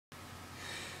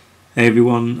Hey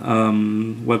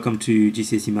everyone, welcome to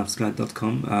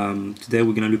gcsemathsguide.com. Today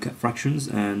we're going to look at fractions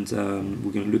and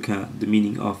we're going to look at the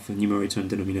meaning of numerator and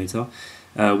denominator.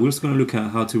 We're also going to look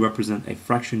at how to represent a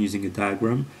fraction using a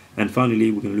diagram, and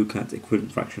finally we're going to look at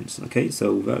equivalent fractions. Okay,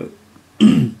 so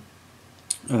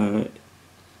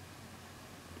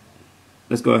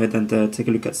let's go ahead and take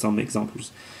a look at some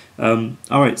examples.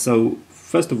 Alright, so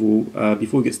first of all,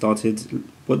 before we get started,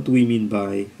 what do we mean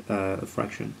by a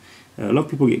fraction? A lot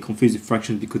of people get confused with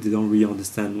fractions because they don't really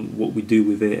understand what we do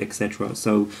with it, etc.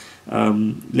 So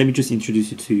let me just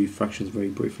introduce you to fractions very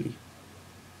briefly.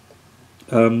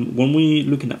 When we're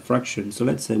looking at fractions, so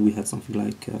let's say we had something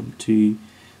like 2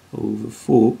 over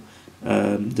 4.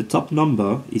 The top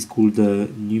number is called the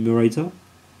numerator.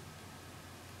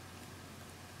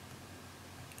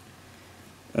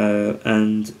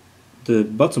 And the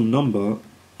bottom number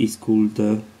is called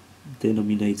the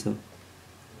denominator.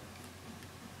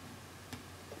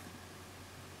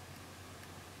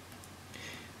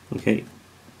 Okay,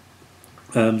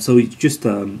 so it's just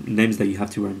names that you have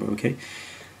to remember. Okay,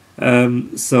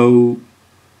 so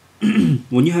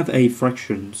when you have a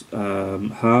fraction,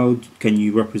 how can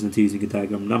you represent it using a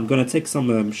diagram? Now I'm going to take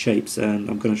some shapes and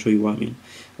I'm going to show you what I mean.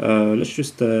 Let's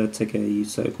just take a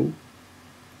circle.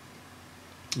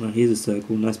 Here's a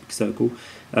circle, nice big circle.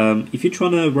 If you're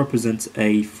trying to represent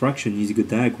a fraction using a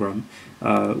diagram,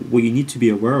 what you need to be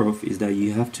aware of is that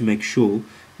you have to make sure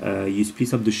you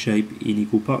split up the shape in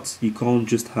equal parts. You can't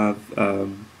just have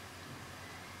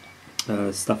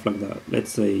stuff like that.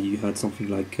 Let's say you had something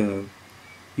like,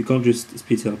 you can't just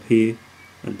split it up here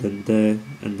and then there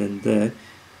and then there,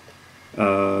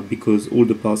 because all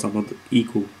the parts are not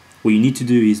equal. What you need to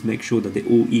do is make sure that they're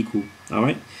all equal.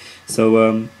 Alright,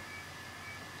 so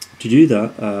to do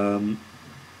that,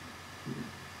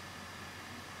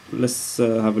 let's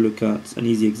have a look at an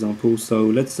easy example. So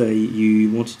let's say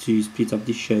you wanted to split up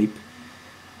this shape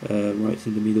right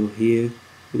in the middle here.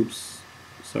 Oops,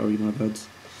 sorry, my bad.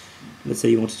 Let's say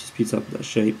you wanted to split up that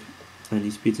shape and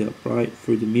you split it up right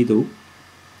through the middle.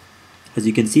 As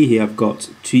you can see here, I've got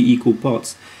two equal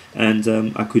parts, and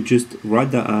I could just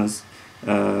write that as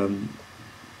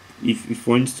if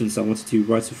for instance I wanted to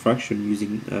write a fraction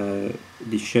using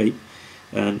this shape,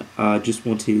 and I just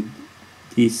wanted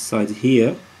this side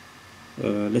here,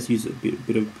 let's use a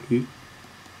bit of blue,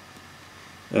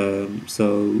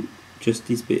 so just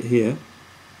this bit here,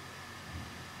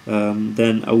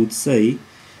 then I would say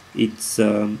it's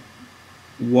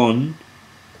one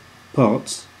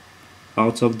part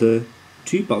out of the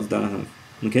two parts that I have,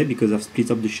 okay, because I've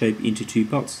split up the shape into two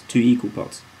parts, two equal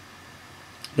parts.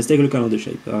 Let's take a look at another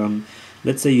shape.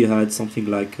 Let's say you had something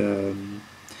like,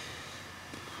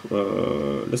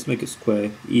 let's make a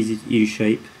square, easy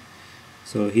shape.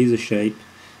 So here's a shape,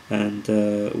 and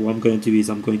what I'm going to do is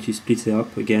I'm going to split it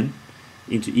up again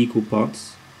into equal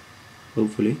parts,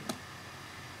 hopefully.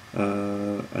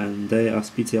 And there I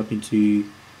split it up into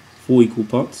 4 equal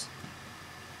parts,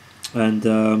 and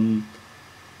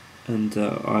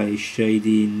I shade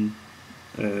in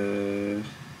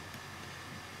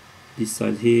this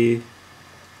side here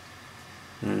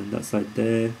and that side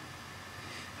there.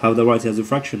 How do I write it as a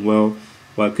fraction? Well,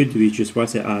 what I could do is just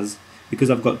write it as, because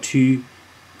I've got two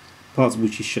parts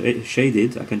which is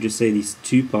shaded, I can just say these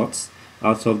 2 parts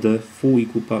out of the 4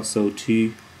 equal parts, so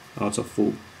 2 out of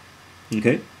 4.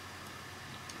 Okay,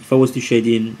 if I was to shade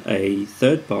in a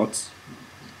third part,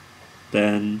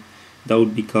 then that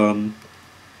would become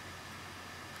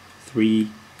 3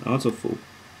 out of 4.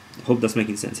 I hope that's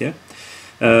making sense, yeah?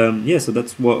 Yeah, so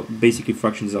that's what basically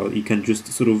fractions are. You can just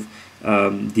sort of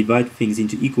divide things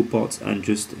into equal parts and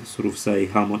just sort of say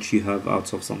how much you have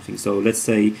out of something. So let's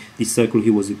say this circle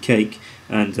here was a cake,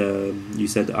 and you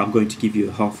said I'm going to give you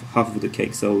half of the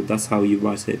cake, so that's how you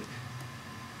write it,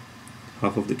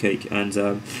 half of the cake.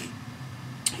 And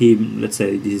here, let's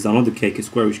say this is another cake, a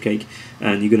squarish cake,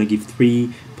 and you're going to give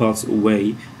 3 parts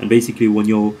away. And basically when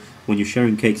you're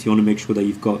sharing cakes, you want to make sure that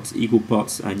you've got equal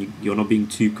parts and you're not being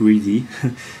too greedy,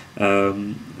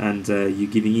 and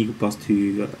you're giving equal parts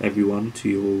to everyone, to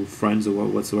your friends or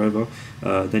whatsoever.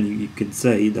 Then you can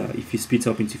say that if you split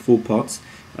up into 4 parts,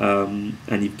 and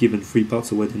you've given 3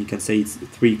 parts away, then you can say it's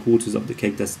 3/4 of the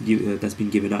cake that's been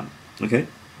given up. Okay.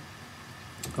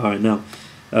 All right, now.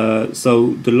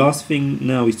 So the last thing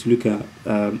now is to look at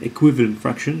equivalent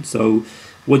fraction. So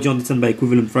what do you understand by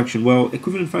equivalent fraction? Well,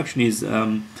 equivalent fraction is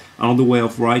another way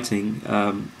of writing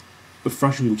a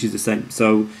fraction which is the same.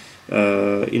 So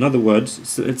in other words,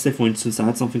 so let's say for instance I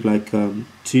had something like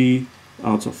 2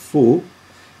 out of 4,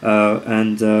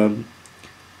 and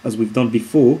as we've done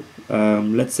before,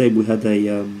 let's say we had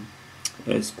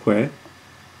a square.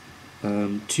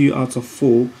 2 out of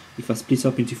 4 if I split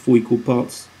up into 4 equal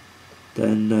parts,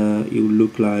 then it will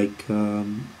look like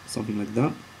something like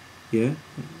that. Yeah,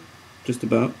 just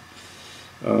about.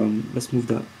 Let's move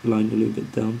that line a little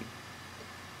bit down.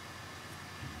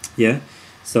 Yeah,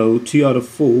 so 2 out of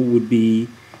 4 would be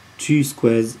 2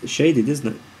 squares shaded,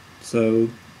 isn't it? So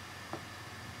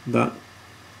that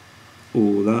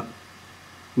or that,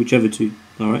 whichever two.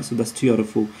 Alright, so that's 2 out of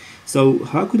 4. So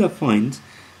how could I find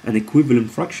an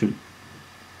equivalent fraction?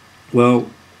 Well,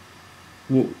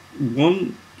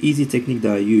 one easy technique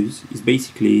that I use is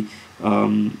basically,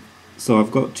 so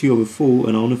I've got 2 over 4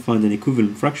 and I want to find an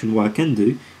equivalent fraction. What I can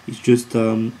do is just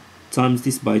times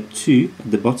this by 2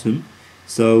 at the bottom,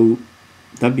 so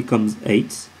that becomes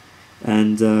 8,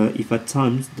 and if I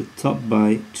times the top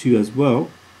by 2 as well,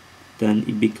 then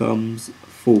it becomes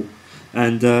 4.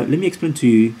 And let me explain to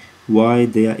you why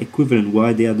they are equivalent,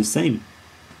 why they are the same.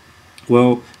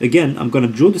 Well, again, I'm going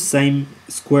to draw the same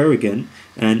square again,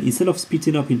 and instead of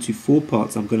splitting up into 4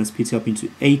 parts, I'm going to split it up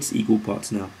into 8 equal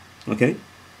parts now. Okay?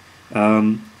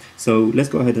 So let's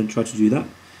go ahead and try to do that.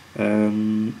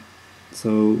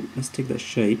 So let's take that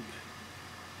shape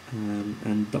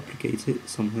and duplicate it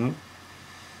somehow.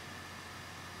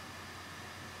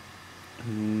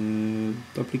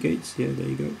 Duplicate, yeah, there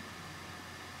you go.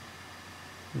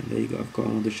 And there you go, I've got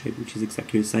another shape which is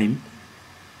exactly the same.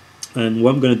 And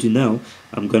what I'm going to do now,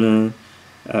 I'm going to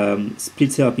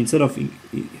split it up. Instead of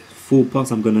 4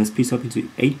 parts, I'm going to split up into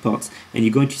 8 parts, and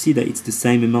you're going to see that it's the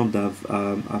same amount that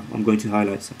I'm going to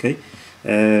highlight. Okay,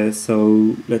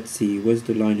 so let's see, where's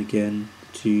the line again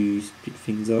to split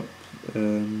things up?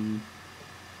 Ooh,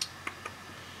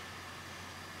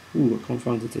 I can't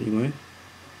find it anyway.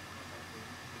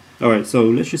 Alright, so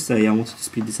let's just say I wanted to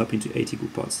split this up into 8 equal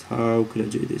parts. How could I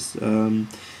do this?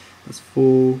 That's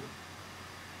 4.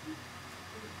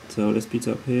 So let's split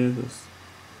up here.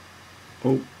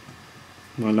 Oh,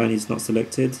 my line is not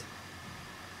selected.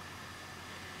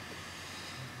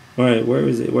 Alright, where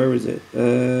is it? Where is it?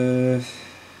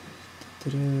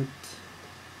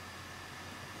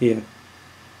 Here.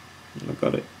 I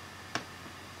got it.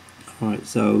 Alright,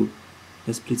 so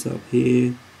let's split up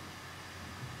here.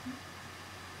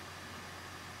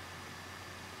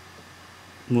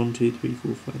 One, two, three,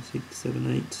 four, five, six, seven,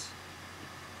 8,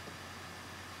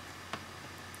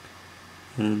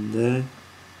 and there.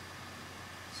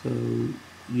 So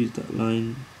use that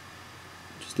line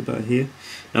just about here.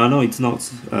 Now I know it's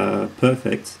not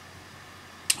perfect,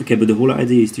 okay, but the whole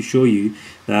idea is to show you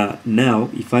that now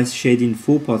if I shade in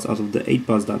 4 parts out of the 8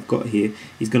 parts that I've got here,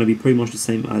 it's going to be pretty much the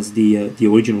same as the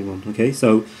original one. Okay,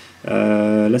 so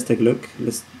let's take a look.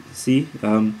 Let's see.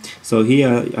 So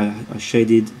here I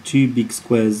shaded 2 big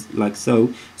squares like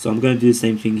so. So I'm going to do the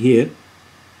same thing here.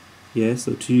 Yeah,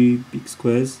 so 2 big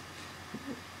squares.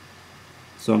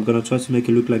 So I'm going to try to make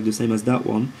it look like the same as that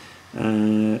one,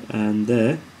 and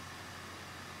there.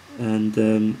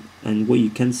 And what you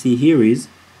can see here is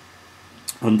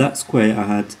on that square I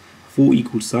had 4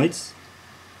 equal sides,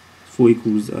 4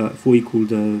 equal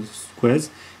squares,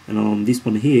 and on this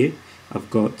one here I've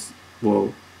got,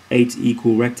 well, 8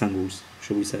 equal rectangles,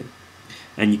 shall we say.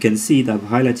 And you can see that I've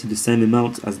highlighted the same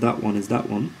amount as that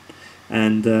one,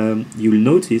 and you'll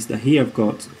notice that here I've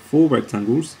got 4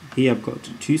 rectangles, here I've got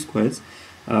 2 squares,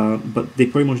 but they're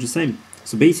pretty much the same.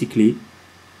 So basically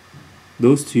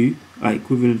those two are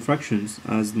equivalent fractions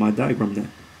as my diagram there.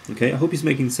 Okay, I hope it's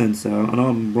making sense. I know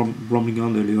I'm rambling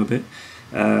on a little bit,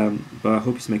 but I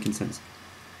hope it's making sense.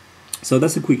 So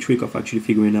that's a quick trick of actually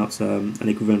figuring out an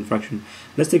equivalent fraction.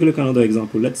 Let's take a look at another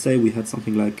example. Let's say we had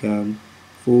something like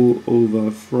 4 over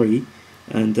 3,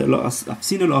 and I've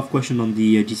seen a lot of questions on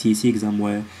the GCSE exam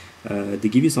where they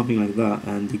give you something like that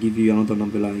and they give you another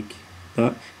number like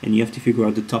that, and you have to figure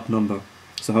out the top number.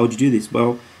 So how would you do this?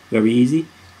 Well, very easy.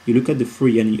 You look at the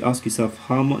 3 and you ask yourself,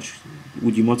 how much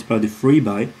would you multiply the 3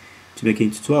 by to make it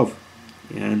into 12?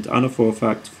 And I know for a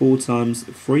fact 4 times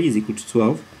 3 is equal to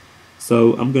 12.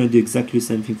 So I'm going to do exactly the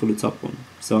same thing for the top one.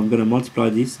 So I'm going to multiply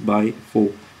this by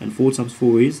 4, and 4 times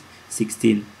 4 is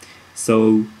 16.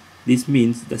 So this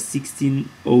means that 16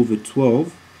 over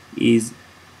 12 is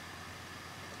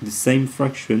the same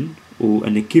fraction, or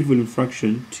an equivalent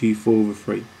fraction, to 4 over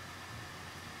 3.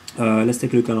 Let's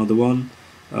take a look at another one.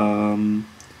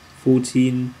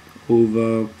 14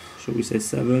 over, shall we say,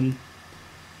 7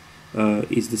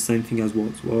 is the same thing as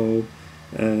what? Well,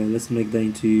 let's make that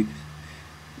into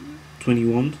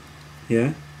 21.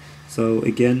 Yeah, so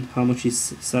again, how much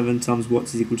is 7 times what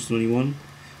is equal to 21?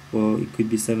 Well, it could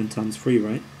be 7 times 3,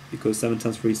 right? Because 7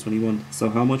 times 3 is 21. So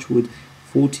how much would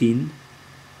 14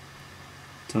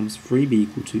 times 3 be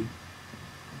equal to?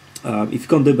 If you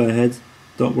can't do it by head,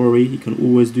 don't worry, you can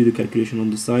always do the calculation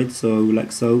on the side. So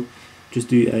like so, just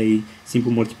do a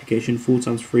simple multiplication. 4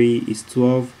 times 3 is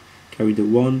 12, carry the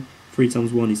 1, 3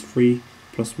 times 1 is 3,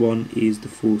 plus 1 is the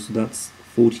 4, so that's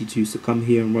 42. So come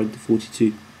here and write the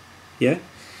 42. Yeah.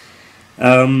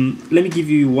 Let me give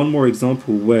you one more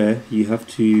example where you have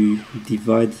to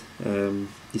divide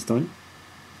this time.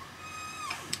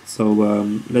 So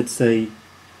let's say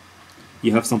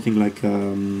you have something like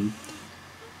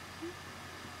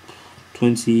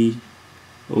 20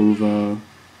 over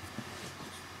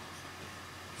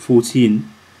 14,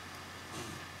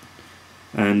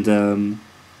 and the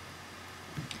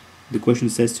question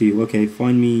says to you, okay,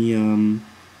 find me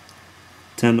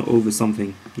 10 over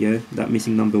something. Yeah, that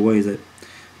missing number, where is it?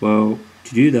 Well,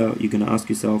 to do that, you're going to ask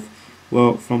yourself,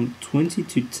 well, from 20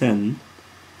 to 10,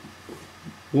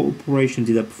 what operation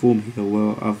did I perform here?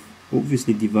 Well, I've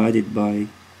obviously divided by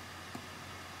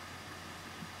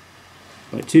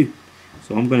 2.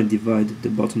 So I'm going to divide the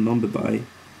bottom number by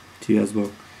 2 as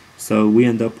well. So we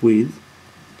end up with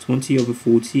 20 over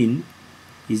 14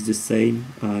 is the same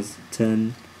as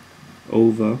 10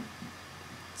 over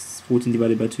 14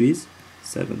 divided by 2 is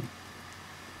 7.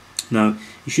 Now,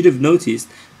 you should have noticed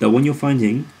that when you're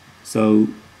finding, so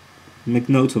make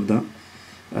note of that,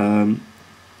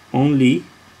 only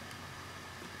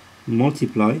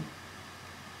multiply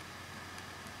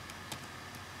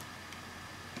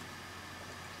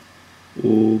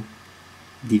or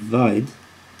divide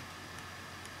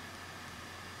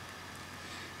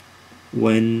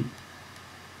when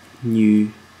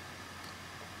you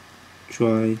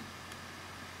try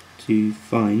to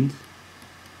find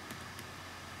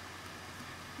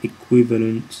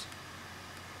equivalent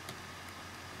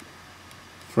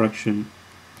fraction.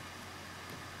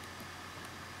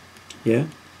 Yeah,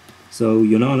 so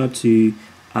you're not allowed to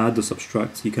add or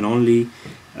subtract. You can only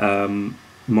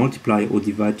multiply or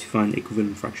divide to find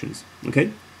equivalent fractions.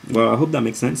 Okay, well, I hope that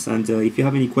makes sense, and if you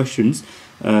have any questions,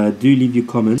 do leave your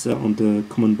comments on the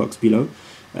comment box below.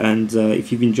 And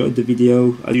if you've enjoyed the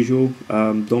video, as usual,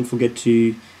 don't forget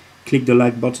to click the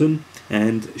like button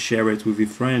and share it with your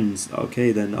friends.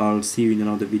 Okay, then I'll see you in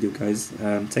another video, guys.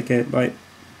 Take care, bye.